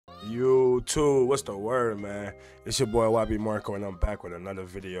YouTube, what's the word, man? It's your boy YB Marco, and I'm back with another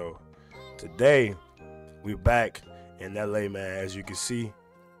video. Today, we back in LA, man. As you can see,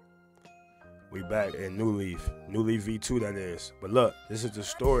 we back in New Leaf V2, that is. But look, this is the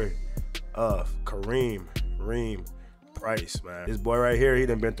story of Khareem Price, man. This boy right here, he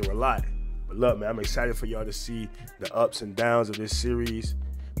done been through a lot. But look, man, I'm excited for y'all to see the ups and downs of this series.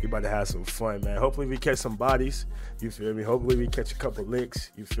 We about to have some fun, man. Hopefully we catch some bodies, you feel me? Hopefully we catch a couple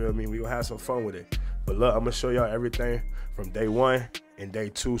licks, you feel me? We gonna have some fun with it. But look, I'm gonna show y'all everything from day 1 and day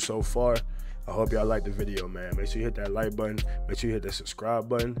 2 so far. I hope y'all like the video, man. Make sure you hit that like button, make sure you hit the subscribe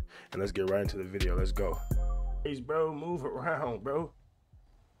button, and let's get right into the video. Let's go. Please, bro, move around, bro.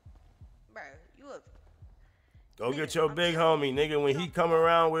 Bro, you up? Go get your big homie, nigga. When he come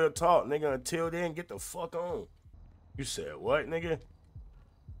around, we'll talk, nigga. Until then, get the fuck on. You said what, nigga?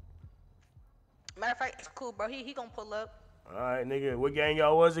 Matter of fact, it's cool, bro. He gonna pull up. All right, nigga. What gang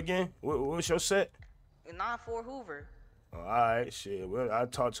y'all was again? What's your set? 9-4 Hoover. Oh, all right, shit. Well, I'll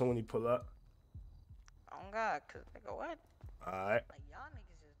talk to him when he pull up. Oh God, cause nigga, what? All right. Like y'all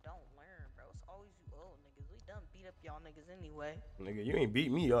niggas just don't learn, bro. It's always you old niggas. We done beat up y'all niggas anyway. Nigga, you ain't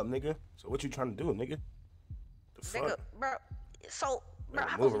beat me up, nigga. So what you trying to do, nigga? The fuck? Nigga, bro. So, bro,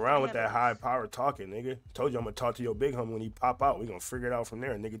 Nigga, move around with that high power talking, nigga. Told you I'm gonna talk to your big homie when he pop out. We gonna figure it out from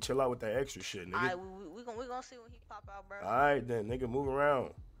there, nigga. Chill out with that extra shit, nigga. All right, we gonna see when he pop out, bro. All right, then, nigga, move around.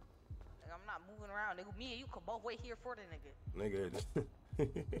 Nigga, I'm not moving around, nigga. Me and you could both wait here for the nigga. Nigga.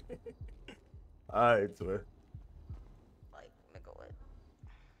 All right, sir. Like, nigga, what?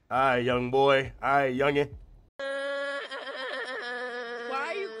 All right, young boy. All right, youngin. Why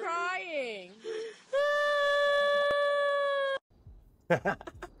are you crying?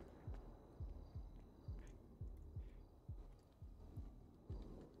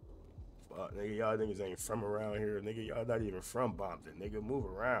 Fuck, nigga, y'all niggas ain't from around here, nigga. Y'all not even from Bompton, nigga. Move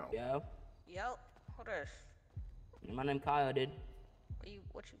around. Yo, Yo, who this? my name Kyle, dude.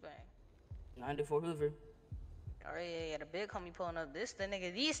 What you bang? 94 Hoover. Oh yeah, the big homie pulling up. This the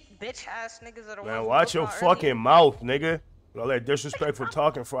nigga. These bitch ass niggas are the ones. Man, we watch your talking about fucking earlier. mouth, nigga. All that disrespectful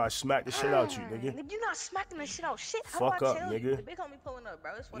talking before I smack the shit out you, nigga. Nigga, you not smacking the shit out shit. How Fuck do I up, tell nigga. You? The big homie pulling up,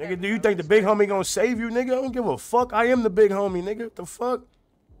 bro. It's whatever, Nigga, do you bro. think the big homie gonna save you, nigga? I don't give a fuck. I am the big homie, nigga. What the fuck?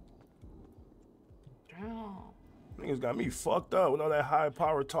 Damn. Niggas got me fucked up with all that high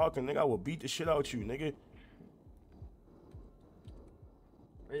power talking, nigga. I will beat the shit out you, nigga.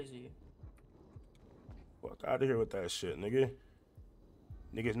 Crazy. Fuck out of here with that shit, nigga.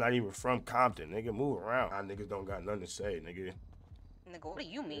 Niggas not even from Compton, nigga. Move around. Our niggas don't got nothing to say, nigga. Nigga, what do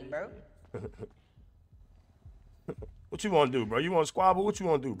you mean, bro? What you want to do, bro? You want to squabble? What you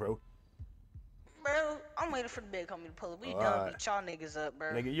want to do, bro? Bro, I'm waiting for the big homie to pull up. We done Alright. beat y'all niggas up,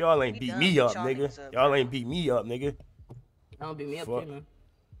 bro. Nigga, y'all ain't We beat done me beat up, y'all nigga. niggas up, Y'all bro. ain't beat me up, nigga. Don't beat me up, Fuck. too, man.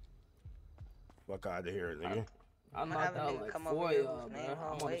 Fuck out of here, nigga. I I'ma knocked have a out nigga like come 4 over here y'all, whose bro. name I'm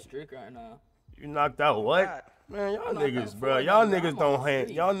I'll on a wait. streak right now. You knocked out what? God. Man, y'all I'm knocked niggas, out bro. 4, Y'all nigga. niggas I'm don't on hang.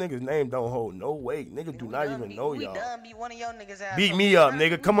 streak. Y'all niggas' name don't hold no weight. Niggas do We not done even beat- know We y'all. done beat one of y'all niggas ass. Beat up. me up, Bro,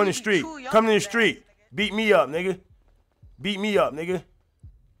 nigga. we Come on the beat street. two of y'all Come in the niggas street. ass, nigga. Beat me up, nigga. Beat me up, nigga.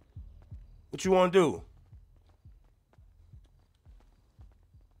 What you want to do?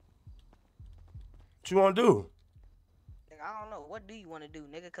 What you want to do? Nigga, I don't know. What do you want to do,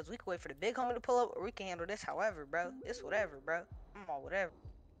 nigga? Cause we can wait for the big homie to pull up, or we can handle this however, bro. It's whatever, bro. I'm all whatever.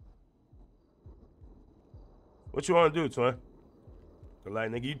 What you want to do, twin?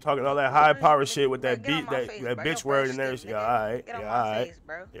 Like, nigga, you talking all that high power shit with that Bro, get beat, on my that, face, that bro. bitch Yo, bro, word and stick, everything. nigga. Yeah, all right. Get on Yeah, my all right. face,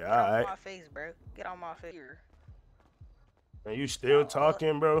 bro. Yeah, Get all on right. my face, bro. Get on my face. Man, you still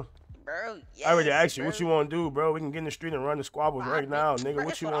talking, bro? Bro, yes, I already asked you, bro. what you want to do, bro? We can get in the street and run the squabbles right now, nigga. Bro,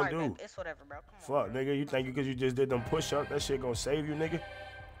 What it's you what- want to alright, do? bro. It's whatever, bro. Come on, Fuck, bro. nigga. You think because you just did them push-ups, that shit gonna save you, nigga?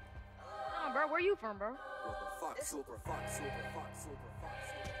 Oh, bro, where you from, bro?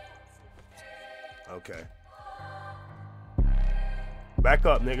 Okay. Back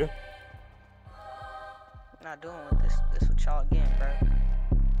up, nigga. Not doing with this with y'all again, bro.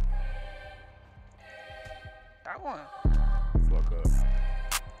 That one. Fuck up.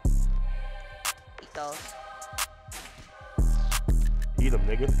 Eat those. Eat them,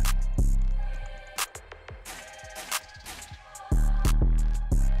 nigga.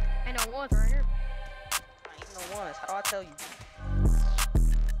 Ain't no ones right here. I ain't no ones. How do I tell you?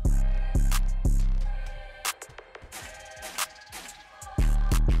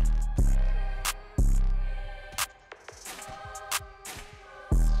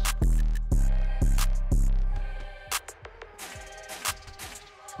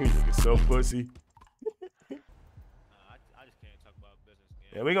 You nigga so pussy. I just can't talk about business,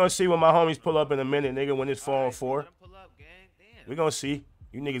 gang. Yeah, we gonna see when my homies pull up in a minute, nigga, when it's 4 on 4. Let 'em pull up, gang. Damn. We gonna see.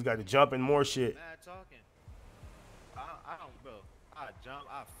 You niggas got to jump and more shit. Mad talking. I don't, bro. I jump,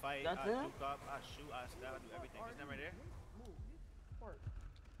 I fight, That's I it? juke up, I shoot, I stab, I do everything. Is that right there?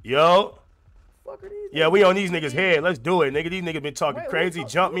 Yo. Fuck are these Yeah, niggas? we on these niggas' head. Let's do it, nigga. These niggas been talking Wait, crazy. what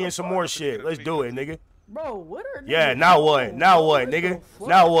the- Jump me who and the some fuck? more shit. Let's do it, nigga. Bro, what are Yeah, niggas now what? doing, Now bro? what, the nigga? fuck?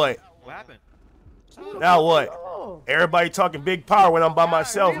 Now what? What happened? Who the Now fuck what? y'all? Everybody talking big power when I'm by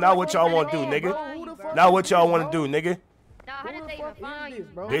myself. Now what y'all want to do, Bro, nigga? who the fuck Now is what y'all this, want to bro? do, nigga? Nah, how Who did the they even fuck is find this, you?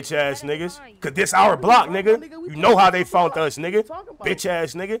 bro? Bitch How ass did they niggas. find you? Cause this our block, nigga. Nigga, we You know how they talking found about- us, what nigga. you talking about? Bitch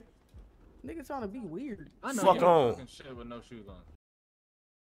ass nigga. Nigga trying to be weird. I know Fuck you on. fucking shit with no shoes on.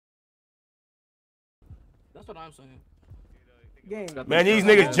 That's what I'm saying. Gang. Man, these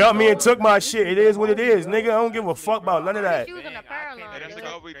niggas jumped me and took my shit. It is what it is, nigga. I don't give a fuck about none of that. She was in the power line. Hey, that's the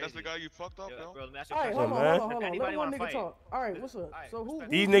dude. guy. That's the guy you fucked up, Yo, bro. bro, let me ask you a All right, question. hold on, man. hold on, hold on. Let Anybody one wanna nigga fight? talk. All right, what's up? Alright, So who?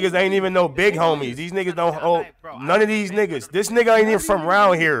 These niggas ain't even no big homies. These niggas don't hold Bro, none of these niggas. This nigga ain't even from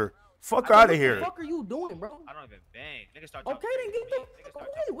around here. Fuck out of What the here. fuck are you doing, bro? I don't even bang. Niggas start Okay, talking then crazy get to me. the Niggas fuck start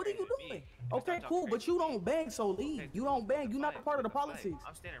away. talking What are you crazy to me. doing? Niggas Okay, start cool, talking but you crazy to me. don't bang, so leave. You don't bang. You're not Fight, part of the fight. politics.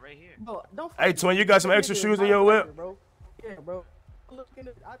 I'm standing right here. Bro, don't. Hey, twin, you got some extra shoes in your whip? Bro. Yeah, bro. Look in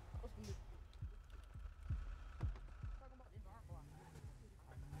the.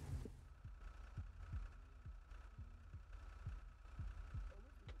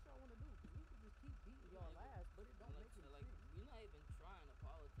 You're not even trying to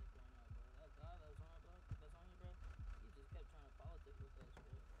politic right now, bro. That guy that's on you, bro. He just kept trying to politic with us, bro.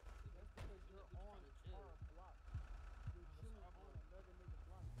 That's because you're on our block.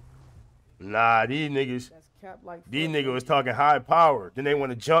 Nah, these niggas. That's cap like. These fuck, niggas bro. was talking high power. Then they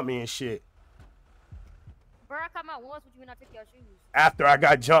want to jump me and shit. Bro, I come out once with you and I took your shoes. After I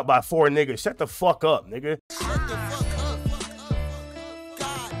got jumped by 4 niggas. Shut the fuck up, nigga.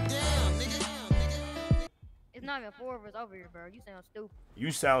 It's not even 4 of us over here, bro. You sound stupid.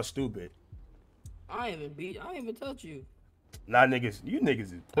 You sound stupid. I ain't even touch you. Nah, niggas. You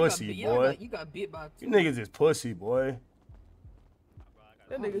niggas is pussy, boy. You got beat by two. You niggas is pussy, boy.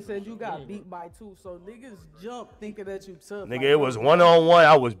 That nigga said you got beat by 2, so niggas jump thinking that you tough. Nigga, like, it bro, was one-on-one.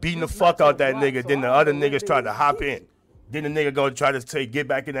 I was beating the It's fuck not out that your nigga. block, Then so the I other don't know niggas what tried they to hop did. in. Then the nigga gonna try to say, get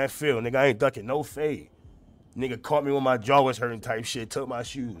back in that field. Nigga, I ain't ducking no fade. Nigga caught me when my jaw was hurting type shit. Took my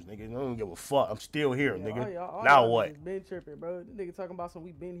shoes. Nigga, I don't give a fuck. I'm still here, Yeah, nigga. all Now y'all what? niggas been tripping, bro. This nigga talking about some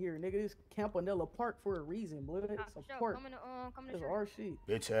we been here. Nigga, this Campanella Park for a reason, blood. It's For a sure. park. Come in the It's street. our shit.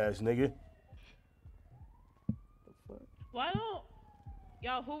 Bitch ass nigga. The fuck? Why don't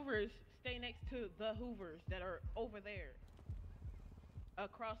y'all Hoovers stay next to the Hoovers that are over there?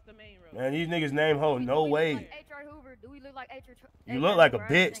 Across the main road. Man, these niggas name ho. Do No we look way. like H.R. Hoover? Do we look like H.R. You look like a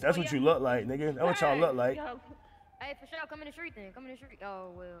Hoover? bitch. That's Oh, what yeah. you look like, nigga. That's what y'all look like. Yo, Hey, for sure. Come in the street then. Come in the street.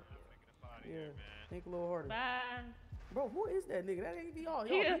 Oh, well. Yeah. Think a little harder. bye. Bro, who is that nigga? That ain't even y'all.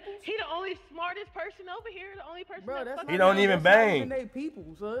 He, Y'all the, peoples? he the only smartest person over here. The only person Bro, that that's fucking He not don't them. even That's not bang. even they people.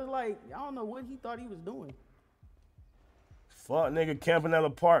 So it's like, I don't know what he thought he was doing. Fuck, nigga.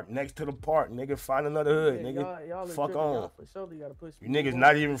 Campanella Park. Next to the park, nigga. Find another hood, Yeah, nigga. y'all are Fuck tripping. on. Y'all for sure you gotta push You people niggas on.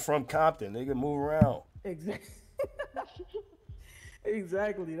 not even from Compton, nigga. Move around. Exactly.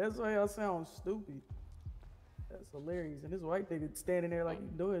 Exactly. That's why y'all sound stupid. That's hilarious. And this white nigga standing there like he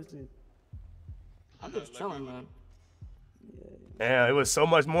doing shit. I'm just chilling, man. Damn, it was so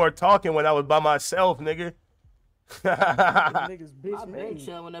much more talking when I was by myself, nigga. This nigga's bitch I've been made.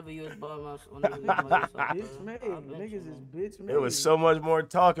 chilling whenever you was by yourself. Bitch made. Niggas is bitch made. It was so much more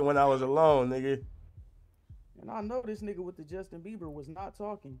talking when I was alone, nigga. And I know this nigga with the Justin Bieber was not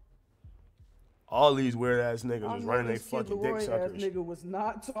talking. All these weird ass niggas I was know running their this Kid fucking dick Leroy ass suckers. nigga was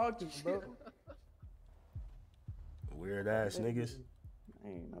not talking, bro. Weird ass niggas.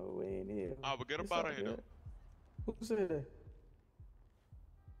 Ain't no way in here. Ah, but get up It's outta all here, good. Who said that?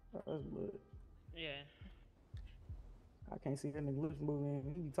 Oh, that's blood. Yeah. I can't see that nigga lips moving.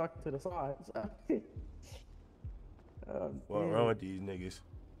 He be talking to the side. What yeah. wrong with these niggas?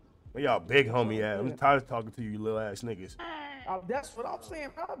 Where y'all big homie at? I'm tired of talking to you little ass niggas. That's what I'm saying,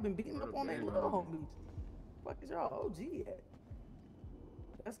 bro. I've been beating up on they little homies. Fuck is y'all OG at?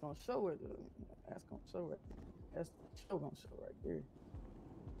 That's gonna show it. That's gonna show it. That's show gonna show right there.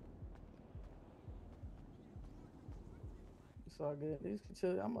 It's all good. These can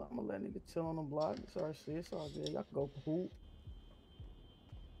chill. I'm gonna let niggas chill on the block. It's our shit. It's all good. Y'all can go hoop.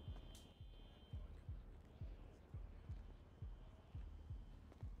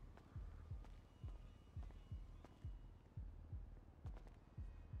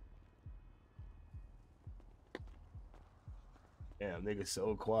 Damn, niggas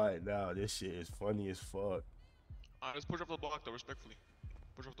so quiet now. This shit is funny as fuck. Alright, let's push off the block though, respectfully.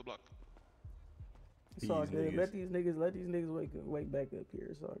 Push off the block. It's all These good. niggas. Let these niggas wake back up here.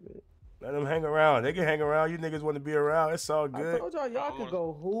 It's all good. Let them hang around. They can hang around. You niggas want to be around. It's all I good. told y'all could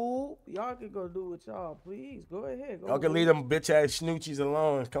go hoop. Y'all could go do what y'all please. Go ahead. Go Y'all can leave them bitch ass snoochies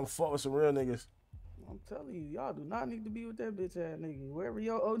alone. Come fuck with some real niggas. I'm telling you, y'all do not need to be with that bitch ass nigga. Wherever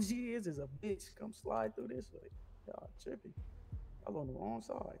your OG is a bitch. Come slide through this way. Y'all tripping. Y'all on the wrong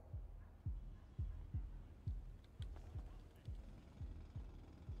side.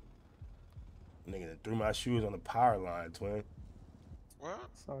 Nigga that threw my shoes on the power line, twin. What?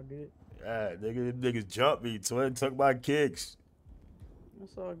 It's all good. Yeah, niggas jump me, twin. Took my kicks.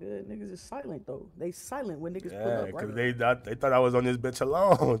 It's all good. Niggas is silent though. They silent when niggas pull Yeah, up, because right? they thought I was on this bitch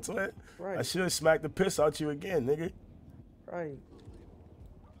alone, twin. Right. I should have smacked the piss out you again, nigga. Right.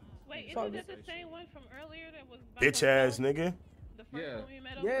 Wait, It's all isn't that good. the same one from earlier that was by Bitch ass himself? nigga. The first Yeah. one we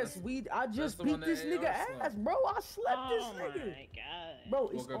met over Yes, there? I just the one beat this that nigga AR ass, slapped. bro. I slept Oh this my nigga. god. Bro,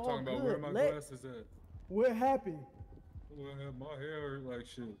 it's Woke up all talking about good. where my glasses at. What happened? Well, I have my hair hurt like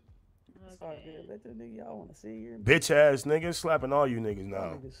shit. It's all good. Let the nigga y'all want to sit here. Bitch ass nigga. Slapping all you niggas Y'all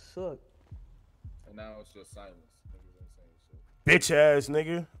now. niggas suck. And now it's just silence. Niggas ain't saying shit. Bitch ass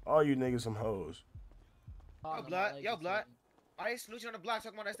nigga. All you niggas some hoes. Yo, blood. I ain't salute you on the block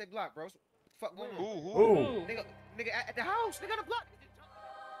talking about that's they block, bro. Fuck going on? Ooh. Nigga at the house. Nigga on the block.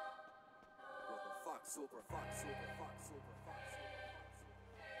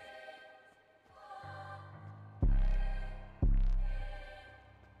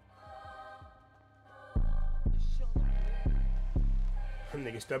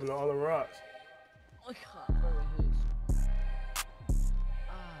 Nigga stepping on all the rocks. I can't remember his.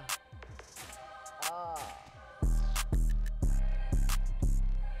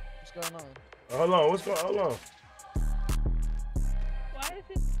 What's going on? Hold on. What's going on? Hold on. Why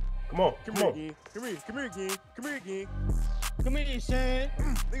is it? Come on. Come Come here on. again. Come here again. Come here again. Come here, son.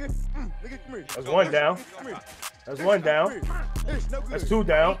 Nigga, come here. That's one down. Come here. That's one down. Come here. It's no good. That's two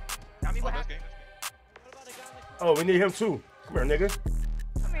down. Tell me what happened. Oh, we need him too. Come here, nigga.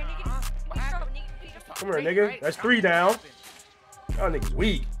 Come here, nigga. Come here, nigga. That's three down. Y'all niggas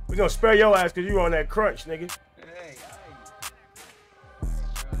weak. We gonna spare your ass because you on that crunch, nigga. Hey,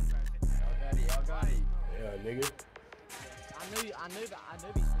 y'all got it. Yeah, nigga. I know these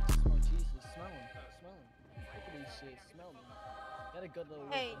bitches smell Jesus. Smell them. Look at these shit. Smell them. Got a good little.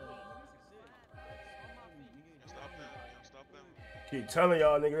 Hey. Stop them. Keep telling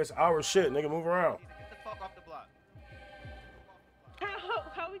y'all, nigga, it's our shit, nigga. Move around. Get the fuck off the block.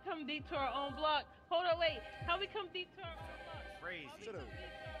 How we come deep to our own block? Hold on, wait. How we come deep to our own block? Crazy. How we come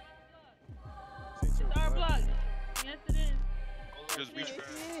deep to our own block? It's our block. Yes, it is. Just reach back.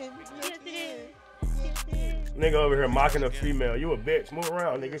 Yes, it is. Yes, it is. Nigga over here mocking a female. You a bitch. Move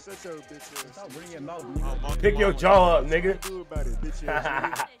around, nigga. Shut your bitch ass. Stop bringing your mouth, nigga. Pick your jaw up, nigga. What you gonna do about it, bitch ass nigga?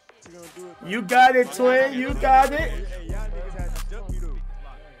 What you gonna do about it? You got it, twin. You got it. Hey, y'all niggas had to jump me though.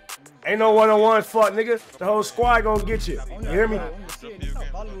 Ain't no one-on-one fuck, nigga. The whole squad gonna get you. You hear me? Hey, run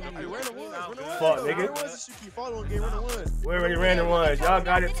the ones. Fuck, though. nigga. Run the ones that you keep following again. Run the ones. Where you random ones? Y'all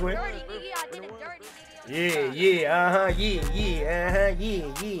got it, twin. Dirty, nigga. I did him dirty, Yeah, nigga.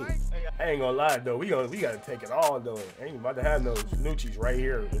 yeah. I ain't gonna lie though. We gotta take it all though. Ain't about to have no snoochies right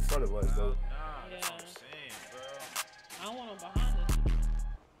here in front of us though. Yeah. I don't want them behind us.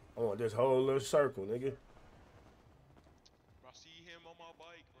 I want this whole little circle, nigga. I see him on my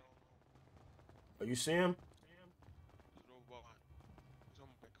bike, bro. Oh, you see him? He's over behind. He's on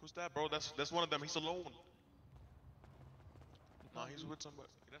my bike. Who's that, bro? That's one of them. He's alone. Nah, he's with somebody.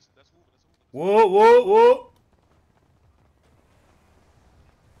 That's who. Whoa.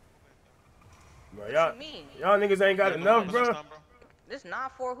 Bro, What y'all you mean? niggas ain't got enough, bro. This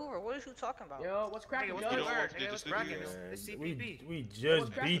not for Hoover. What is you talking about? Yo, what's cracking, Nigga, yo? what's the Yo, word? yeah, Nigga, what's just cracking? do It's Man, CPP. we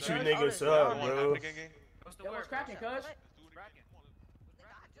just cracking, beat you guys? niggas Oh, up, this bro. What's the Yo, word? what's cracking, cuz? Nigga, I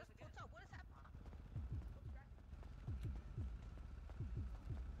just pulled up. What is happening?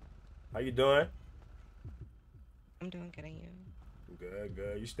 How you doing? I'm doing good, and you?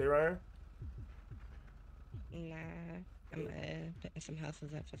 Good. You stay right here? Nah, I'm putting some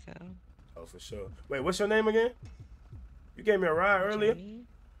houses up for sale. Oh, for sure. Wait, what's your name again? You gave me a ride earlier Jamie?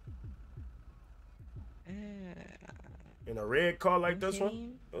 in a red car like this one.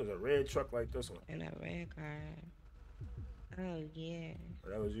 Jamie? It was a red truck like this one. In a red car. Oh, yeah. Oh,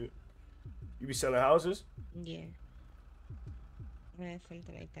 that was you. You be selling houses? Yeah. Yeah,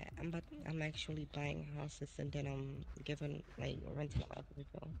 something like that. I'm actually buying houses and then I'm giving, like, renting out to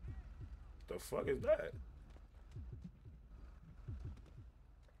people. The fuck is that?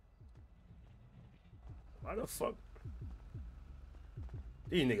 Why the fuck?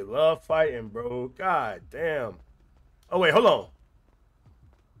 These niggas love fighting, bro. God damn. Oh, wait, hold on.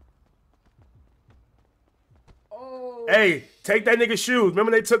 Hey, take that nigga's shoes.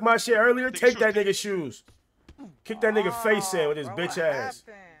 Remember they took my shit earlier? Take that nigga's shoes. Kick that nigga face in with his bro, bitch what ass.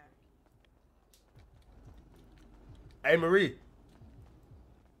 happened? Hey, Marie.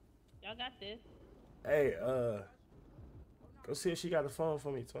 Y'all got this. Hey, go see if she got a phone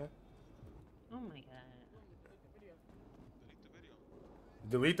for me, twin. Oh my god.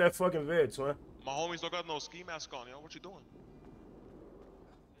 Delete that fucking vid, twin. My homies don't got no ski mask on, yo. What you doing?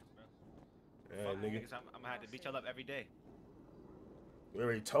 Yeah, Fuck nigga. niggas, I'm gonna have to beat y'all up every day. We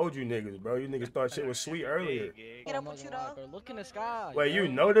already told you niggas, bro. You niggas thought shit was sweet earlier. Get up with you though. Look in the sky. Wait, you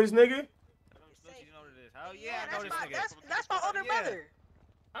know this nigga? You know what it is. Hell yeah, I know this nigga. That's my older brother.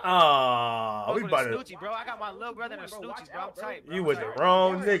 Ah, we about to. Snoochie, bro. I got my little brother in the Snoochies, bro. I'm tight, bro. You with the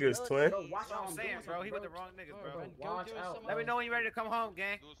wrong niggas, twin. That's what I'm saying, bro. He with the wrong niggas, bro. Let me know when you ready to come home,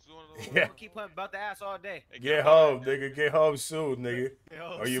 gang. Yeah. Keep putting about the ass all day. Get home, nigga. Get home soon, nigga.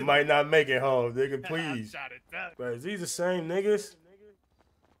 Or you might not make it home, nigga. Please. But is these the same niggas?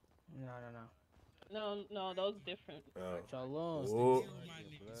 No, those different. Oh.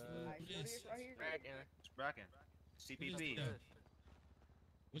 It's Bracken. CPP.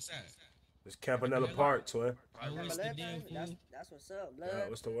 What's that? It's Campanella Park, twin. That's what's up, blood. Yeah,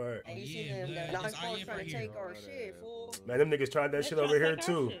 what's the word? And you see them, the nine folks trying to take our shit, fool. Man, them niggas tried that shit over here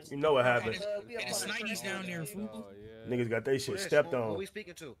too. You know what happened. And the Snities down there, fool. Niggas got they shit stepped Who on. we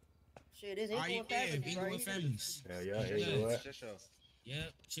speaking to? Shit, this Are you Inglewood there? families, Inglewood right? families. Yeah, what?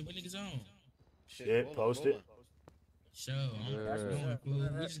 Yep. Shit, what niggas on? Shit, post it. Show. We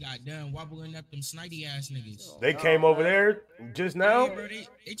just got done wobbling up them snidey ass niggas. They came over there just now? Yeah, bro,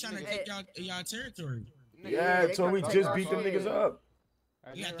 they trying to take y'all territory. Yeah, so we just beat them niggas up.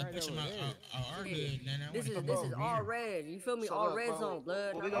 We have to push them out our hood. This is all red. You feel me? So all look, red bro, zone,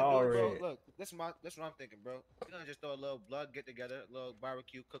 blood. What we gonna do, bro? Look, that's what I'm thinking, bro. We're gonna just throw a little blood get together, a little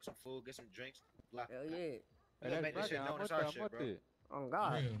barbecue, cook some food, get some drinks. Blah. Hell yeah. We're gonna make this shit known as our shit, bro. Oh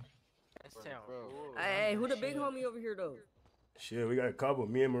God. That's bro. Hey, who the big homie over here though? Shit, we got a couple.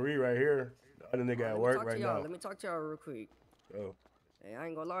 Me and Marie right here. The other nigga at work right now. Let me talk to y'all real quick. Oh. Hey, I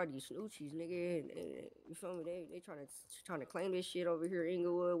ain't gonna lie to you, Snoochies, nigga. You feel me? They trying to claim this shit over here in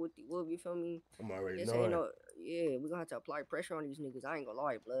Inglewood with the Whoop. You feel me? I'm already This knowing. Yeah, we gonna have to apply pressure on these niggas. I ain't gonna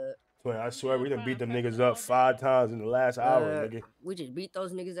lie, blood. Twin, I swear we done beat them niggas up 5 times in the last hour, nigga. We just beat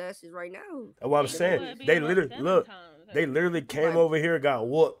those niggas asses right now. That's what I'm saying. They literally look. They literally came over here, got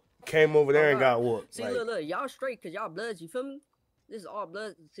whooped. Came over there and got whooped. See, look, y'all straight, cause y'all bloods. You feel me? This is all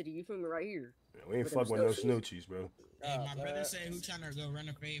blood city. You feel me right here? Yeah, we ain't fuck with no snoochies, bro. Hey, my brother said who trying to go run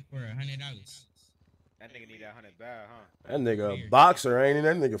a fade for $100. That nigga need that 100 bad, huh? That nigga a boxer, ain't he?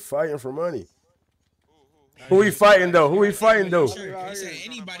 That nigga fighting for money. Who he fighting though? Who he fighting though? He said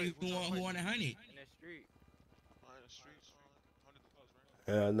anybody who want 100.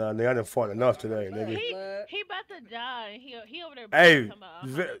 Yeah, nah, nigga, I done fought enough today, nigga. He about to die. He over there. Hey, talking about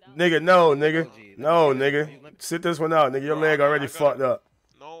nigga, no, nigga. Sit this one out, nigga. Your leg already fucked up.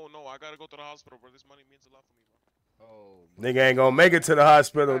 No, I gotta go to the hospital, bro. This money means a lot for me, bro. Oh. Nigga ain't gonna make it to the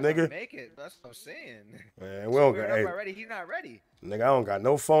hospital, nigga. Make it. That's what I'm saying. Man, we don't got. Hey, ready. He's not ready. Nigga, I don't got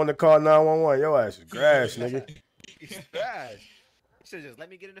no phone to call 911. Your ass is grass, nigga. He's trash. You should just let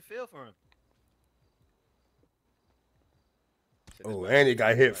me get in the field for him. Oh, and he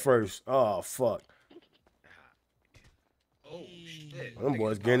got hit first. Oh, fuck. Oh, shit. Them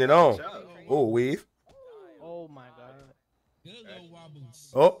boys getting it on. Oh, weave. Oh my god. Good little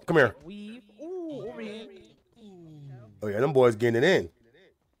wobbles. Oh, come here. Weave. Ooh, over here. Oh, yeah, them boys getting it in.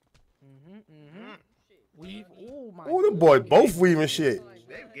 Weave. Oh my. Oh, them boys both weaving shit.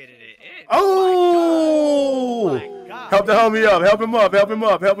 They getting it in. Oh! Help the homie up. Help him up. Help him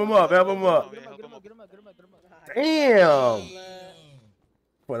up. Help him up. Help him up. Damn.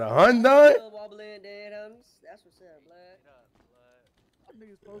 For the Hyundai? That's what's up, blood.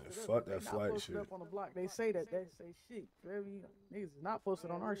 Fuck that flight shit. Up on the block. They say that. They say shit. Very niggas is not posted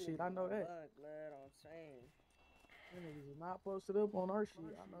on our shit. I know that. Blood, I'm saying. Them niggas is not posted up on our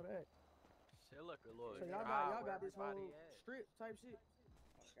shit. I know that. Shit look a little. So y'all got this whole strip type shit.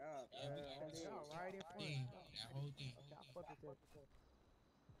 Y'all right in front. That whole thing.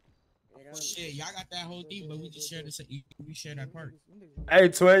 Yeah, Shit, y'all got that whole thing, but we just share this. We share that part. Hey,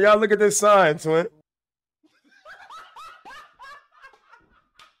 twin, y'all look at this sign, twin.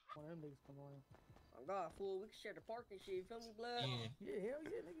 Oh God, fool, we can share the park and shit. You feel me, blood? Yeah, hell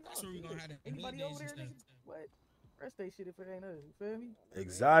yeah, nigga. That's where we gonna have the anybody over there, nigga? What? Rest they shit if it ain't us. You feel me?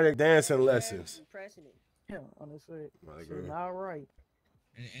 Exotic dancing lessons. Pressing it. Yeah, on this way. My Shit, girl. all right.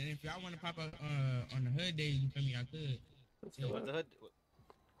 And if y'all want to pop up on the hood days, you feel me? I could. So, What's the hood?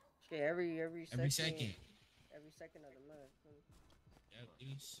 Shit, every second. Every second. Every second of the month. Yep,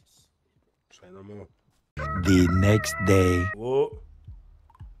 these. Say no more. The next day. Whoa.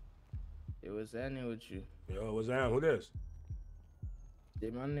 It was happening with you. Yo, what's that? Who this? Yeah,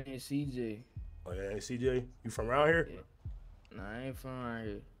 my name is CJ. Oh yeah, CJ. You from around here? Yeah. Nah, I ain't from around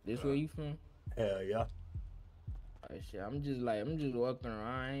here. This where you from? Hell yeah. Shit, I'm just walking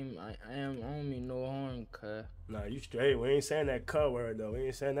around. I don't mean no harm, cuz. Nah, you straight. We ain't saying that cut word though. We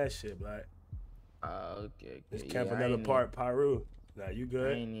ain't saying that shit, black. Okay. This Camp Another Part, Pyru. Nah, you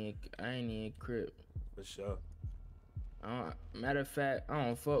good? I ain't even crip. For sure. Matter of fact, I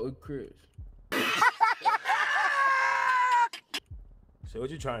don't fuck with crips. So what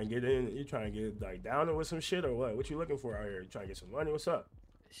you trying to get in? You trying to get like down with some shit or what? What you looking for out here? You trying to get some money? What's up?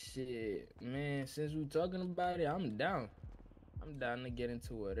 Shit, man, since we talking about it, I'm down. I'm down to get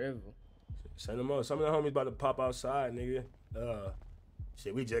into whatever. Send them on. Some of the homies about to pop outside, nigga.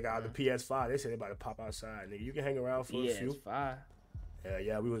 Shit, we just got the PS5. They said they about to pop outside, nigga. You can hang around for a few. PS5.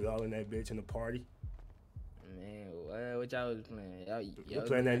 Yeah, we was all in that bitch in the party. Man, what y'all was playing? Y'all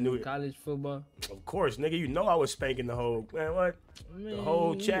playing that new college football? Of course, nigga. You know I was spanking the whole what? Man, the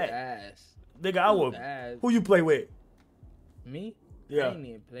whole chat. Ass. Nigga, I would. Who you play with? Me? Yeah. I ain't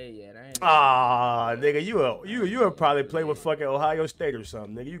even play yet. Nigga, you would probably play with fucking Ohio State or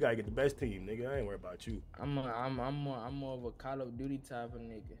something, nigga. You gotta get the best team, nigga. I ain't worried about you. I'm more of a Call of Duty type of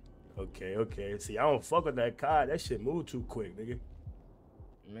nigga. Okay. See, I don't fuck with that COD. That shit move too quick, nigga.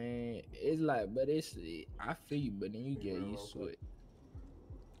 Man, it's like, I feel you, but then you get used to it.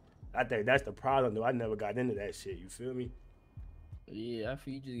 I think that's the problem, though. I never got into that shit. You feel me? Yeah, I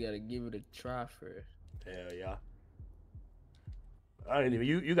feel you just gotta give it a try first. Hell yeah. I ain't even.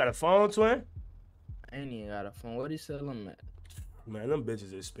 You got a phone, twin? I ain't even got a phone. What do you sell them at? Man, them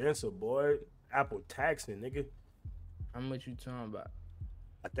bitches expensive, boy. Apple taxing, nigga. How much you talking about?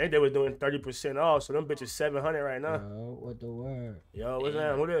 I think they was doing 30% off, so them bitches $700 right now. Yo, what the word? Yo, what's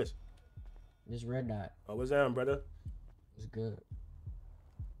that? Who this? This Red Dot. Oh, what's that, brother? It's good.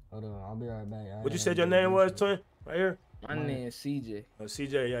 Hold on, I'll be right back. What you said your name was, twin? Right here? My name is CJ. Oh,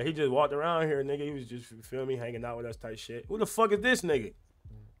 CJ, yeah, he just walked around here, nigga. He was just, you feel me, hanging out with us type shit. Who the fuck is this nigga?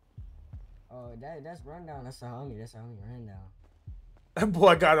 Oh, that's Rundown. That's the homie. That's the homie Rundown. That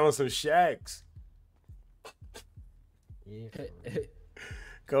boy got on some shacks. Yeah.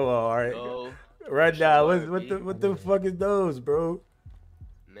 Come on, all right. Yo, Right now, what the fuck is those, bro?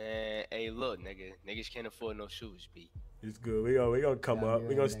 Man, hey, look, nigga. Niggas can't afford no shoes, B. It's good. We gonna come up.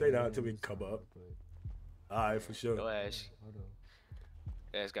 We gonna stay down until we come up. All right, for sure. Your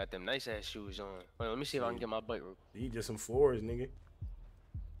ass got them nice ass shoes on. Wait, let me see if I can get my bike real. These just some fours, nigga.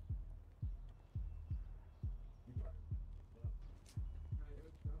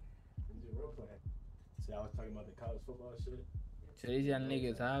 See, I was talking about the college football shit. So these y'all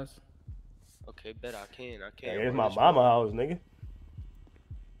niggas' house? Okay, bet I can. Hey, it's my mama house, nigga.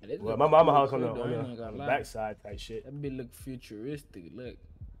 Well, my mama house on the backside type shit. That bitch look futuristic. Look.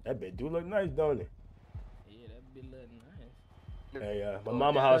 That bitch do look nice, don't it? Yeah, that bitch look nice. Hey, my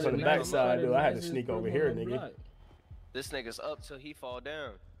mama house on the backside, dude. I had to sneak over here, nigga. This nigga's up till he fall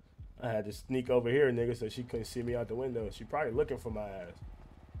down. I had to sneak over here, nigga, so she couldn't see me out the window. She probably looking for my ass.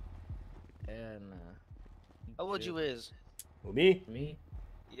 Yeah, nah. How old you is? With me? Me?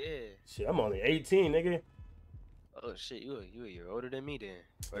 Yeah. Shit, I'm only 18, nigga. Oh shit, you a year older than me then.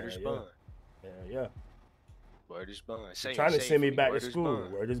 Word is Yeah. bond. Yeah. Word is bond. Trying to send me back to school.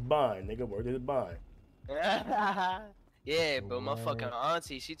 Word is bond, nigga. Word is bond. Yeah, but my fucking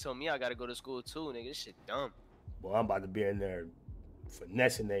auntie, she told me I gotta go to school too, nigga. This shit dumb. Boy, I'm about to be in there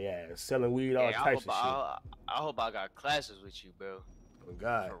finessing their ass, selling weed, all types of shit. I hope I got classes with you, bro. Oh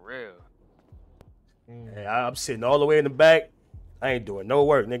God. For real. Hey, I'm sitting all the way in the back. I ain't doing no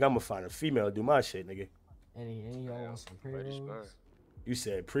work, nigga. I'm gonna find a female to do my shit, nigga. Any y'all want some pre-rolls? You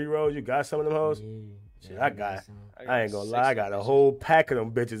said pre-rolls? You got some of them hoes? Yeah. Shit, I ain't gonna lie. I got a whole pack of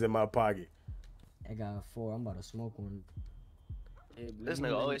them bitches in my pocket. I got 4. I'm about to smoke one. This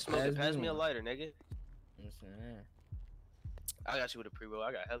nigga always smoking. Pass me a lighter, nigga. I got you with a pre-roll.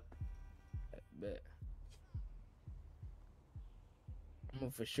 I got help. Bet. I'm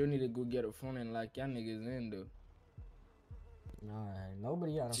gonna for sure need to go get a phone and lock y'all niggas in, though. Nah,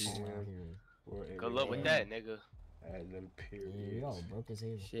 nobody got a phone out here. Good luck with that, nigga. Yeah, y'all broke as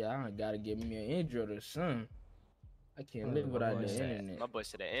hell. Shit, I gotta get me an Android or something. I can't live without the internet. My boy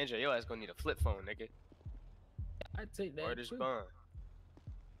said that Android, your ass gonna need a flip phone, nigga. I take that. Word is bond.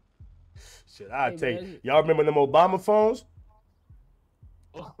 Shit, I take. Y'all remember them Obama phones?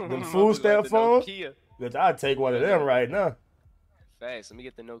 Them food stamp phones? Bitch, I take one of them right now. Facts. Let me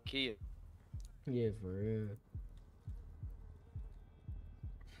get the Nokia. Yeah, for real.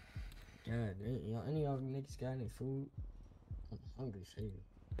 God, any of y'all niggas got any food? I'm hungry, shit.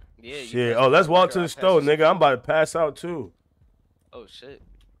 Yeah. You Shit. pass Oh, me let's my walk burger, to the I'll pass store, you some nigga. I'm food. about to pass out too. Oh shit.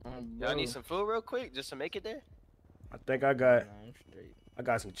 Y'all Bro. need some food real quick just to make it there? I think I Nah, got I'm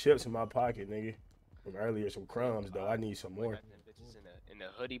straight. some chips in my pocket, nigga. From earlier, some crumbs though. I need some Boy more. got them bitches in the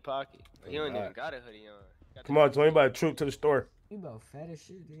hoodie pocket. Oh, You don't even God. got a hoodie on. Got Come that on, bitch Tony. About to troop to the store. You about fat as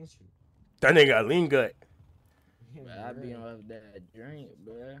shit, didn't you? That nigga got lean gut. Yeah, But I be right. off that drink,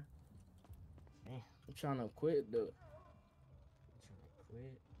 bro. Damn. I'm trying to quit though. You trying to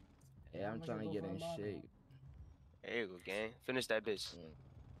quit? Yeah, How I'm much trying it to go get for a in bottle? shape. There you go, gang. Finish that bitch.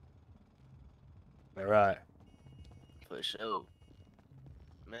 All right. For sure.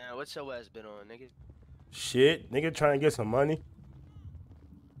 Man, what's your ass been on, nigga? Shit, nigga trying to get some money.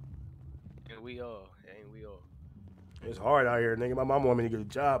 Ain't we all? Ain't we all? It's hard out here, nigga. My mom want me to get a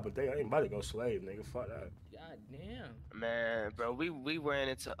job, but they ain't about to go slave, nigga. Fuck that. God damn. Man, bro, we ran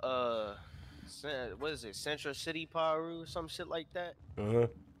into what is it, Central City Paru, some shit like that. Uh-huh. Bro,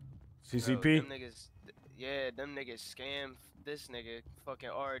 CCP? them niggas, yeah, them niggas scammed this nigga fucking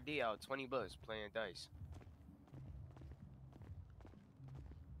RD out $20 playing dice.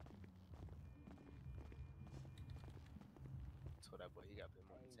 So that boy, he got a bit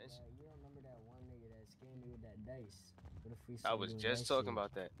more attention. You don't remember that one nigga that scammed me with that dice? What if we I start was doing just that talking shit?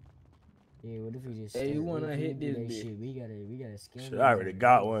 about that. Yeah, what if we just Hey, you what wanna if we hit do this that bitch? shit? We gotta scam. Shit, I already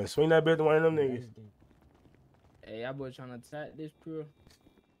got one. Swing that bitch to one of them niggas. Hey, y'all boy trying to tap this, bro.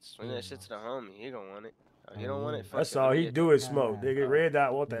 Swing that shit to the homie. He gonna want it. Oh, he don't want it. That's fuck it, all let me he get do that. is smoke, nigga. Red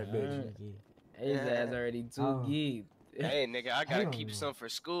Dot want that bitch. His ass already too geeked. Hey, nigga, I gotta keep some for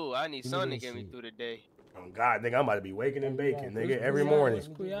school. I need something to get me through the day. Oh, God, nigga, I'm about to be waking and baking, nigga, every What morning.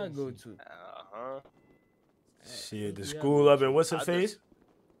 school y'all go to? Shit, the school up in what's her face?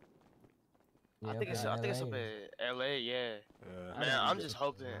 I think it's up in LA, yeah. Man, I'm just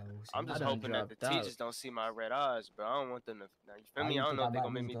hoping that the teachers don't see my red eyes, bro. I don't want them to. You feel me? I don't know if they're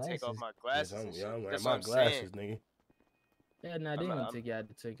gonna make me take off my glasses and shit. I'm wearing That's my what I'm saying. glasses, nigga. Yeah, nah, they gonna take you out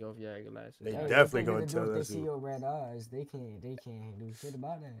to take off your glasses. They Hey, definitely what gonna do tell if they us. see your red eyes? They can't do shit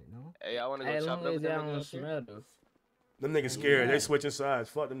about that, no? Hey, I wanna go As chop long it up as with they them don't niggas up there. smell though. Them niggas scared. They switching sides.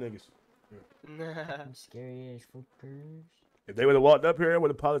 Fuck them niggas. Them scary ass fuckers. If they would have walked up here, I would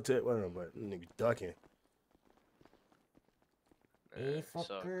have politicked with them, but them niggas ducking. Hey, all good.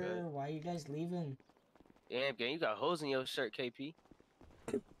 fucker, why you guys leaving? Damn, gang, you got holes in your shirt, KP.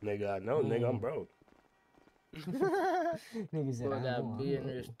 Nigga, I know, nigga, I'm broke. Nigga said, Boy, I got know, be in I'm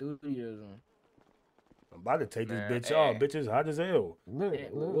their studios on. I'm about to take Man, this bitch hey. off. Bitch is hot as hell. Look, Hey,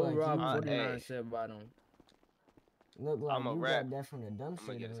 look what like Rob you, 49 hey. said about him. look like I'ma you rap. got that from the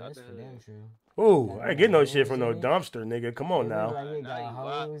dumpster, get us though. out That's the for damn hood. sure. Ooh, I ain't getting no holes shit from no in it. dumpster, nigga. Come on It look now. like it Now got you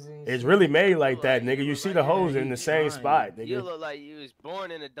wild. holes and It's shit. really made like look that, like- nigga. You look see like the you holes ain't in the same trying. spot, You nigga. look like you was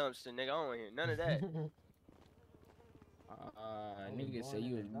born in a dumpster, nigga. I don't want to hear none of that. Nigga say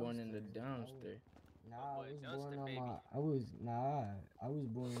you was born in the dumpster. Nah, boy, I was dumpster born on baby. I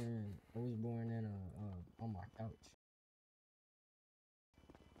was born in on my couch.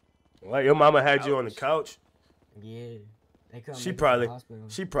 Like your mama had you on the couch. Yeah. They couldn't She make it to the probably,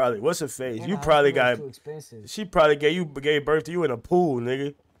 hospital. what's her face? And You the probably hospital was got, too expensive. she probably gave birth to you in a pool,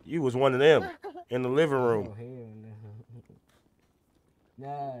 nigga. You was one of them in the living Oh, room. hell no. Nah,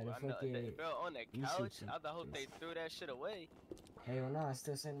 the I know fucking. that, bro, on that you couch. should- I hope they threw that shit away. Hell no, I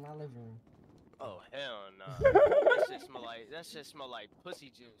still sit in my living room. Oh hell no. that shit smell like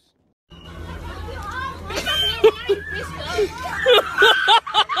pussy juice.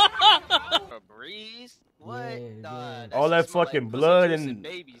 A breeze? What? Nah, All shit that smell fucking like pussy blood juice and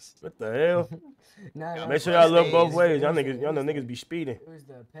babies. what the hell? Nah, Make sure that's y'all look the- both ways. it Y'all was niggas, the- y'all it was niggas the- be speeding. It was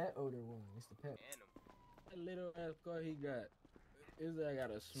the pet odor one. It's the pet. That little ass car he got. His ass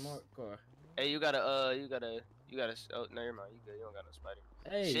got a smart car. Hey, you gotta. Oh no, you're mine. You good? You don't got no spider.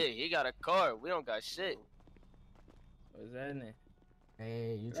 Hey. Shit, he got a car. We don't got shit. What's that name?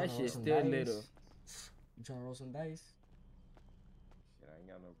 Hey, you That trying to roll shit some still dice? little. You trying to roll some dice? Shit, I ain't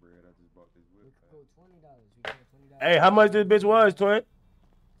got no bread. I just bought this whip. We could go $20. We could go $20. Hey, how much this bitch was, twin?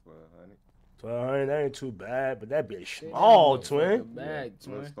 1200. 1200. That ain't too bad, but that bitch small, twin. Bag,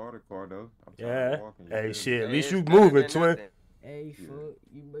 Yeah, little starter car though. I'm Yeah. tired of walking. You Hey, feel shit. me? At least it's you better moving, than twin. nothing. Hey, Yeah. fuck,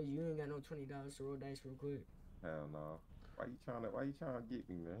 but you ain't got no $20 to roll dice real quick. Hell no. Why you trying to get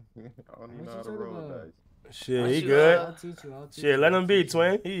me, man? I don't even What know you how to talking roll about? dice. Shit, What he you, good. I'll teach you. Shit, let him be,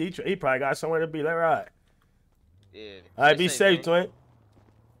 twin. He probably got somewhere to be. Let ride. Yeah. All right, Stay be safe, man. twin.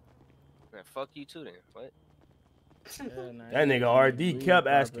 Man, fuck you too then. What? Yeah, nah, That he nigga ain't RD breathe kept properly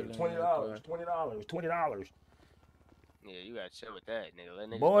asking in that $20, car. $20. Yeah, you gotta chill with that, nigga. Let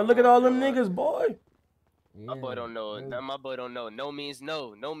niggas Boy, go look at home, all you them know what? niggas, boy. My boy don't know. bro. Nah, my boy don't know. No means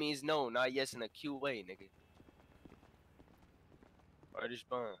no. No means no. Not yes in a cute way, nigga. Artist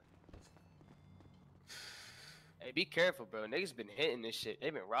bond. Hey, be careful, bro. Niggas been hitting this shit. They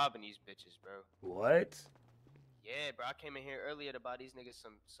been robbing these bitches, bro. What? Yeah, bro. I came in here earlier to buy these niggas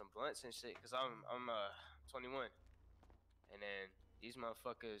some blunts and shit, cause I'm 21, and then these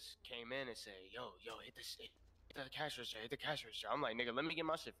motherfuckers came in and said, yo, hit the cash register, hit the cash register. I'm like, nigga, let me get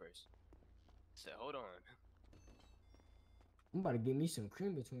my shit first. I said, hold on. I'm about to get me some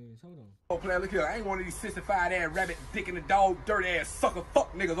cream betweens. Hold on. Oh, player, look here. I ain't one of these 65 ass rabbit, dick in the dog, dirt ass sucker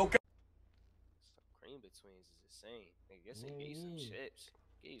fuck niggas, okay? Some cream betweens is insane. Nigga, guess they get you some chips.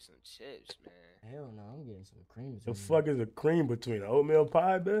 Get you some chips, man. Hell no, I'm getting some cream The betweens. fuck is a cream between oatmeal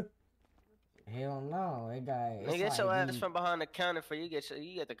pie, man? Hell no, it got. Nigga, get your ass from behind the counter for you get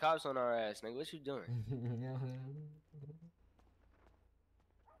the cops on our ass, nigga. What you doing?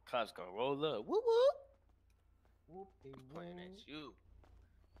 Cops gonna roll up. Whoop whoop. I'm playing at you.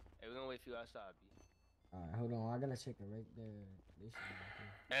 Hey, we gonna wait for you outside, B. Alright, hold on. I gotta check it right there. This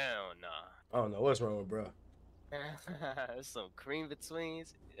Hell nah. I don't know what's wrong with bro. Some cream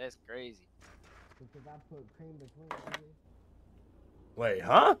betweens. That's crazy. Because I put cream between. Wait,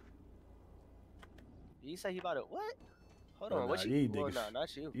 huh? You say he about to what? Hold Oh, on, nah, what you? these Well, niggas, nah,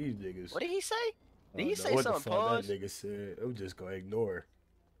 not you. These niggas. What did he say? Did I he don't know say what something? the fuck Pause. that nigga said. I'm just gonna ignore.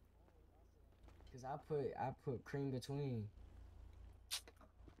 Because I put cream between.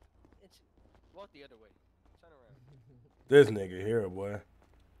 Walk the other way. Turn around. This nigga here, boy.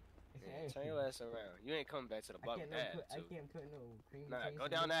 Yeah, turn your ass around. You ain't coming back to the block with that I attitude. can't put no cream Nah, between. go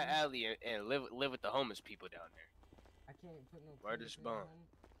down that alley and live with the homeless people down there. I can't put no Word cream is between. bone.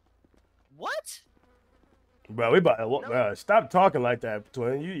 What? Bro, we about to bro, stop talking like that,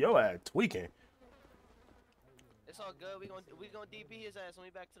 twin. Your ass tweaking. It's all good. We gonna DP his ass when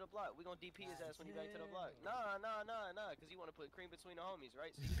we back to the block. We gonna DP his ass when he back to the block. Nah. Cause you wanna put cream between the homies,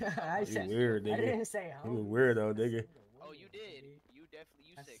 right? So You weird, nigga. I didn't say You homies. weirdo, nigga. Oh, you did. You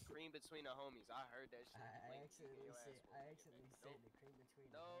definitely. You said cream between the homies. I heard that shit. I accidentally said the cream between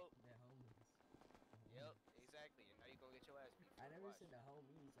the homies. Yep, exactly. And now you gonna get your ass beat. I never said the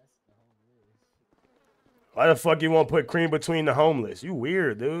homies. That's the homeless. Why the fuck you want to put cream between the homeless? You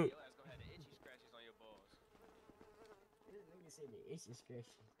weird, dude. Your ass gonna have the itchy scratches on your balls. This nigga said the itchy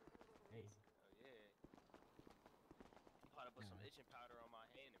scratches. Crazy. Oh yeah. You probably put some itching powder on my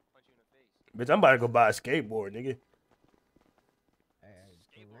hand and punch you in the face. Bitch, I'm about to go buy a skateboard, nigga.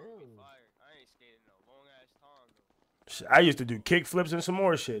 Skateboard would be fire. I ain't skated in a long ass time though. Shit, I used to do kick flips and some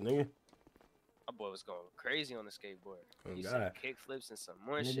more shit, nigga. My boy was going crazy on the skateboard. Oh, He God. said kick flips and some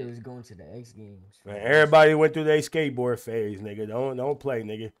more Nigga shit. was going to the X Games. Man, everybody went through their skateboard phase, nigga. Don't play,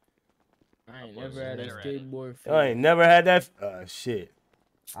 nigga. I ain't never had a skateboard phase. I ain't never had that. Shit.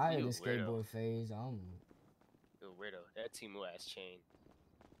 I had You a a weirdo. skateboard phase. You're a weirdo. That Timu ass chain.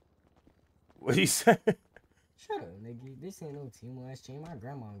 What he say? Shut up, nigga. This ain't no team ass chain. My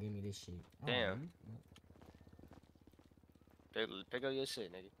grandma gave me this shit. Damn. Pick up your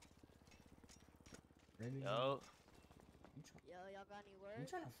shit, nigga. Yo. Yo, y'all got any words? You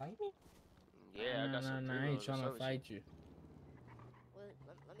trying to fight me? Yeah, I got some I ain't trying to fight you. Well,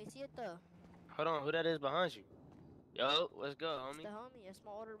 let me see it though. Hold on, who that is behind you? Yo, let's go, It's homie. the homie. It's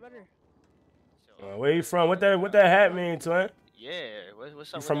my older brother. Where you from? What that hat mean, twin? Yeah, what's up?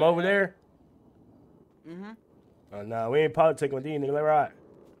 You with from that over hat? there? Mm-hmm. Oh, nah, we ain't politic with these nigga. Let ride.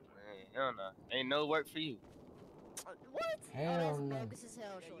 Hell no. Ain't no work for you. What? Hell no. This is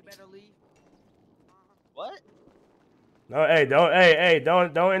hell. You better leave. What? No,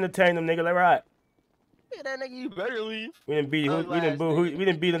 don't entertain them, nigga. Let ride. Yeah, that nigga, you better leave. We didn't beat Oh, last nigga. we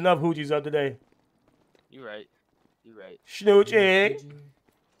didn't beat enough hoochies up today. You right. You right. Snoochie.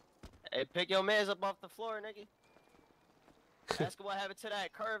 Hey, pick your mans up off the floor, nigga. Ask him what happened to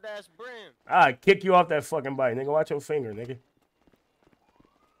that curved ass brim. I kick you off that fucking bike, nigga. Watch your finger, nigga.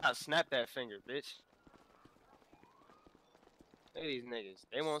 I'll snap that finger, bitch. Look at these niggas.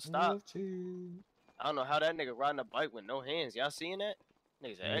 They won't stop. I don't know how that nigga riding a bike with no hands. Y'all seeing that?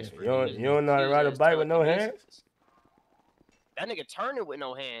 Niggas an expert. You don't know how to ride a bike with no hands? That nigga turning with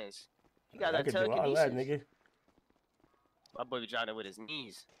no hands. You got I that can do all that, telekinesis. nigga. My boy be driving with his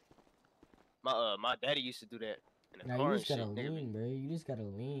knees. My daddy used to do that in the Now car you and just shit. gotta Nigga be- lean, bro. You just gotta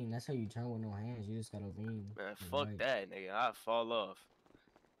lean. That's how you turn with no hands. You just gotta lean. Man, fuck that, nigga. I fall off.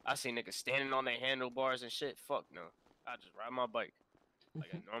 I see niggas standing on their handlebars and shit. Fuck no. I just ride my bike like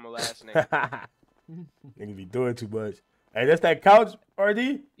a normal ass nigga. Nigga be doing too much. Hey, that's that couch,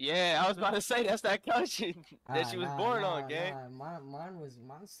 RD? Yeah, I was about to say that's that couch that she was born on, gang.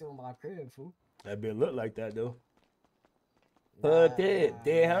 Mine's still in my crib, fool. That bitch look like that though. Nah, Dead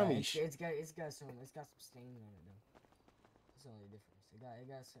homies. It's got some stains on it though. That's the only difference.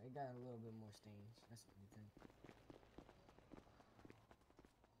 It got a little bit more stains. That's the only thing.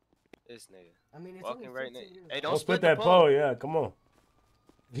 This nigga. I mean, it's Walking only right 15 now. years Hey, old. don't Don't split split the that pole. pole. Yeah, come on.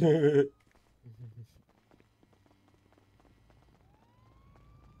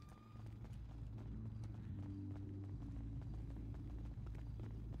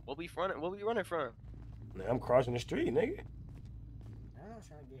 What we running? What we running from? Man, I'm crossing the street, nigga. I'm not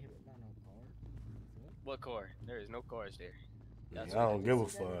trying to get hit by no car. What car? There is no cars there. Man, That's I don't give a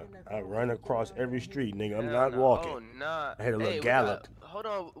fuck. I run across every street, nigga. I'm Hell not no. walking. Oh nah. I had a little Hey, gallop. hold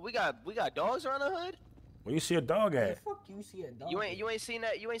on. We got dogs around the hood. Where you see a dog Where the at? fuck you see a dog? You ain't seen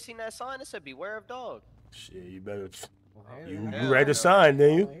that sign that said beware of dog. Shit, you better. hell You no. read the sign,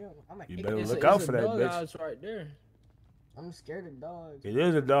 didn't you? I'ma You kick better it. look out for that dog bitch. house right there. I'm scared of dogs. It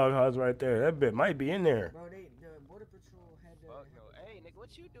is a dog house right there. That bit might be in there. Bro, the border patrol had the. Fuck no. Hey, nigga,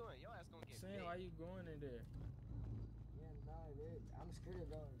 what you doing? Your ass gonna get Saying bit. why you going in there? Yeah, nah, I'm scared of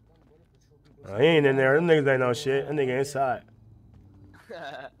dogs. Them border patrol people. He ain't in there. Them niggas ain't no shit. That nigga inside.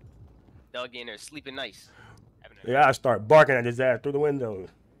 Dog in there sleeping nice. Yeah, I start barking at his ass through the window,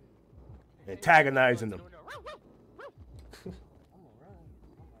 antagonizing him.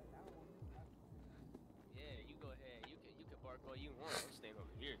 Yeah, you go ahead. You can bark all you want. I'm staying over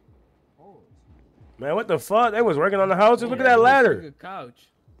here. Man, what the fuck? They was working on the houses. Look at that ladder. Couch.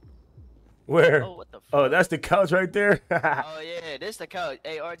 Where? Oh, what the fuck? Oh, that's the couch right there. Oh yeah, this the couch.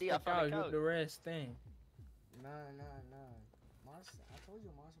 Hey, RD, I found the couch. With the rest thing. Nah. I told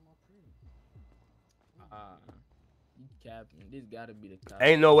you, Mars my crib. You capping. This gotta be the couch.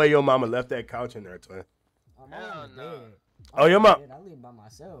 Ain't no way your mama left that couch in there, twin. My mom was dead. Oh, your mom. I live by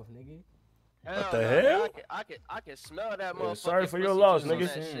myself, nigga. What the hell? I can smell that Yeah, motherfucker. sorry for your loss,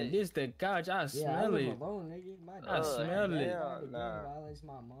 nigga. This the couch. I Yeah, I smell live it. alone, nigga. My I dad smell died it. of gang Nah. violence.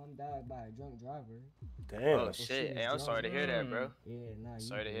 My mom died by a drunk driver. Damn. Oh shit. Hey, I'm sorry to hear that, bro. Yeah, nah.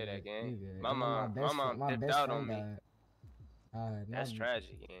 Sorry to hear that, You gang. good. My And then mom dipped best out friend on me. died. That's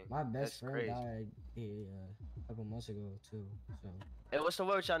tragic, gang. My best That's friend crazy. died a couple months ago too. So. Hey, what's the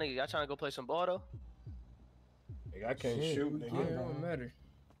word with y'all niggas? Y'all trying to go play some ball though? Nigga, I can't Shit, shoot, we nigga. can, It don't matter.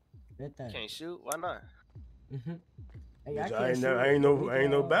 Bet that. Can't shoot? Why not? Hey, Bitch, can't I shoot, ain't but we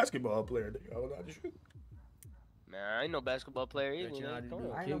no can, basketball player. Nigga. I don't know how to shoot. Man, I ain't no basketball player either. Bet you You know? how to Come do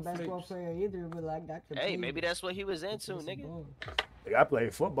on. I ain't no basketball player either, but like I could. Hey, maybe that's what he was into, nigga. Nigga, I play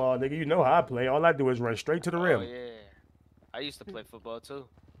football, nigga. You know how I play. All I do is run straight to the rim. Oh yeah, I used to play football too.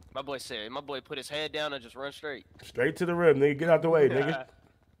 My boy put his head down and just run straight. Straight to the rim, nigga. Get out the way, nigga.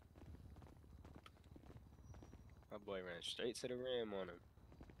 My boy ran straight to the rim on him.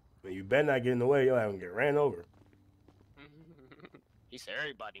 Man, you better not get in the way. You'll have him get ran over. He said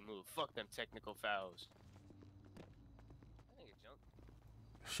everybody move. Fuck them technical fouls. That nigga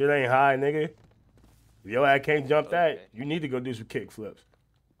jumped. Shit ain't high, nigga. If your ass can't jump Okay. that, you need to go do some kick flips.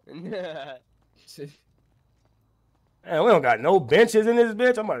 Man, Man, we don't got no benches in this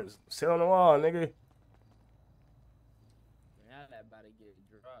bitch. I'm about to sit on the wall, nigga. Now that about to get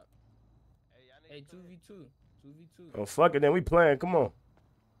dropped. Hey, 2v2. 2v2. Oh, fuck it, then we playing. Come on.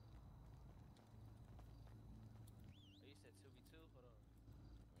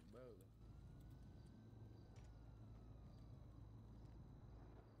 Bro.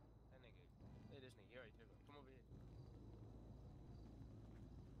 Hey, this nigga, here we go. Come over here.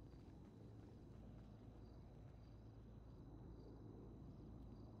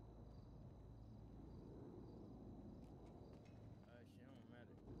 Shit don't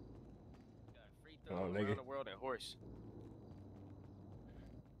matter. Got free Oh, throws nigga. around the world and horse.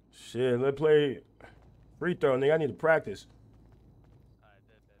 Shit, let's play free throw, nigga. I need to practice.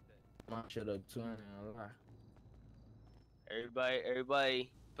 My shit up 200, I'll lie. Everybody,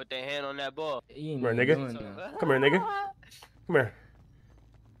 put their hand on that ball. He ain't Come here, even nigga. doing that. Come here, nigga. Come here.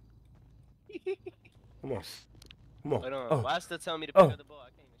 Come on. Come on. Hold on. Oh. Why still telling me to pick up the ball? I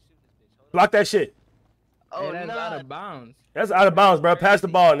can't even shoot this bitch. Hold on. Block that shit. Oh, Hey, that's nah. out of bounds. That's out of bounds, bro. Pass the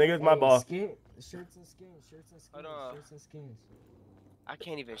ball, nigga. It's my ball. Shirts and skins. Hold on. Shirts and skins. I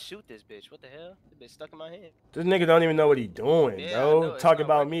can't even shoot this bitch. What the hell? This bitch stuck in my hand. This nigga don't even know what he doing, Yeah, I bro. know, it's Talk not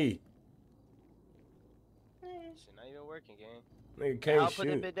about working. me. Shit, not even working, gang. Nigga I'll can't put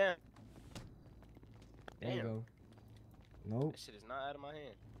that shoot. bit down. There you Damn. go. Nope. That shit is not out of my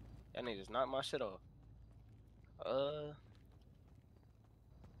hand. That nigga just knocked my shit off. Hell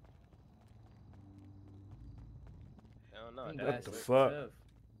no. What the fuck?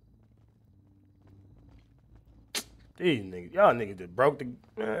 These niggas, y'all niggas just broke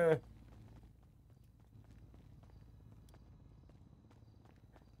the.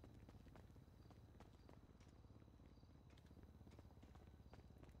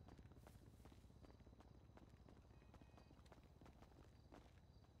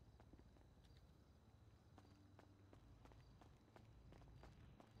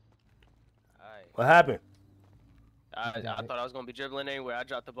 What happened? I thought I was gonna be dribbling anywhere. I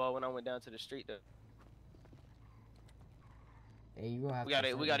dropped the ball when I went down to the street. Though. Hey, you gonna have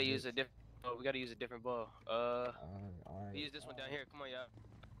We gotta use a different. Oh, we gotta use a different ball. Use this one down here. Come on, y'all.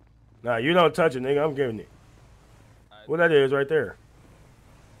 Nah, you don't touch it, nigga. I'm giving it. What that is right there.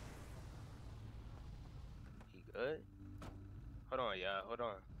 He good? Hold on, y'all. Hold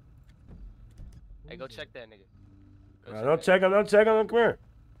on. Hey, go check that nigga. Nah, don't check him. Don't check him. Come here.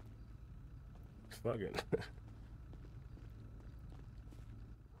 Fuck it.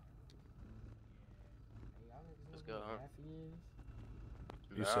 Let's go, huh?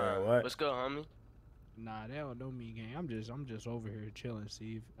 You said what? Let's go, homie. Nah, they don't know me, gang. I'm just over here chilling,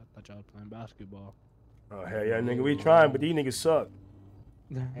 Steve. I thought y'all was playing basketball. Oh hell yeah, nigga. We trying, but these niggas suck.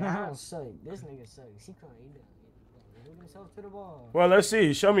 Hey, I don't suck. This nigga sucks. He couldn't move himself to the ball. Well, let's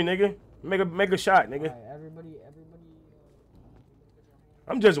see. Show me, nigga. Make a shot, nigga. Right, everybody.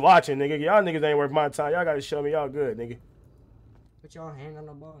 I'm just watching, nigga. Y'all niggas ain't worth my time. Y'all gotta show me y'all good, nigga. Put your hand on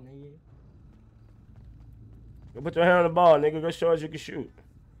the ball, nigga. Go put your hand on the ball, nigga. Go show us you can shoot.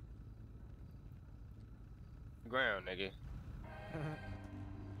 Ground, nigga.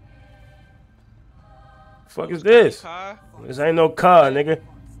 Fuck is this? Car? This ain't no car, nigga.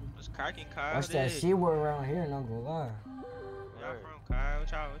 What's cracking, car? Watch that shit word around here, not gonna lie. Y'all from car?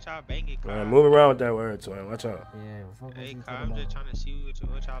 What y'all banging, car? Man, move around with that word, twin. Watch out. Yeah, hey, car, I'm just trying to see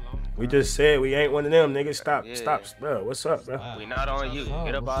what y'all on. We just said we ain't one of them, nigga. Stop, stop, bro. What's up, bro? We not on you.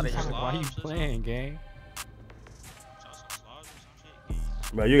 Get up out of here. Why you playing, gang?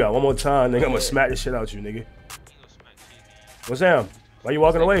 Bro, you got one more time, nigga. I'm gonna smack the shit out you, nigga. What's that? Why you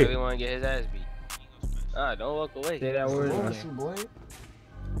walking away? Really want to get his ass beat. Nah, don't walk away. Say that word. Boy.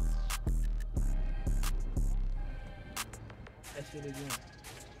 That shit again.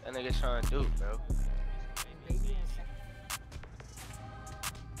 That nigga trying to do, bro.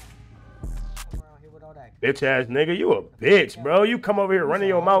 Bitch ass nigga, you a bitch, bro. You come over here running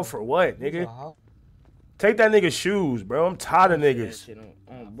your mouth for what, nigga? Take that nigga's shoes, bro. I'm tired of niggas.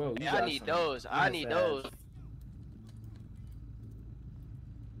 Bro, Yeah, I need those. I need those.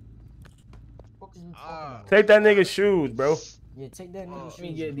 Take that nigga's shoes, bro. Yeah, take that nigga's shoes. Let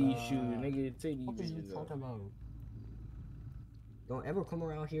me get these shoes, nigga. Take these What is you bitches talking off. about? Don't ever come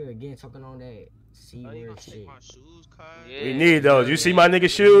around here again talking on that C-word shit. We need those. You see my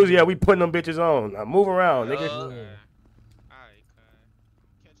nigga's shoes? Yeah, we putting them bitches on. Now move around, nigga.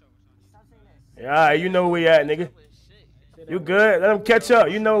 Yeah, alright, you know where we at, nigga. You good? Let them catch up.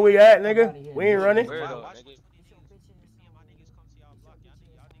 You know where we at, nigga. We ain't running.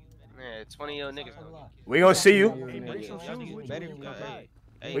 Man, 20 year niggas. We gonna see you.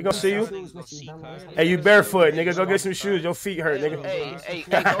 We gonna see you. Hey, you barefoot, nigga. Go get some shoes. Your feet hurt, nigga. Hey,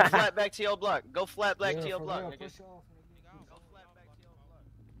 go flat back to your block. Go flat back to your block, nigga.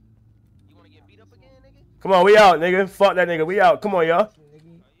 Come on, we out, nigga. Fuck that nigga. We out. Come on, y'all.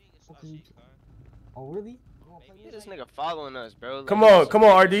 Oh, really? This nigga following us, bro. Come on, come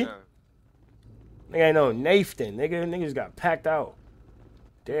on, RD. Nigga ain't no Nathan, nigga. Niggas got packed out.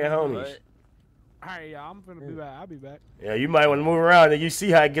 Dead homies. Alright, y'all. I'm finna be back. I'll be back. Yeah, you might want to move around, nigga. You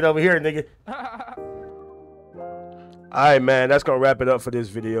see how I get over here, nigga. Alright, man. That's going to wrap it up for this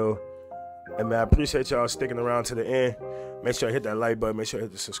video. And, man, I appreciate y'all sticking around to the end. Make sure you hit that like button. Make sure you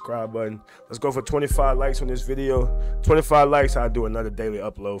hit the subscribe button. Let's go for 25 likes on this video. 25 likes, I'll do another daily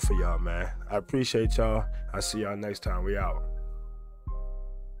upload for y'all, man. I appreciate y'all. I'll see y'all next time. We out.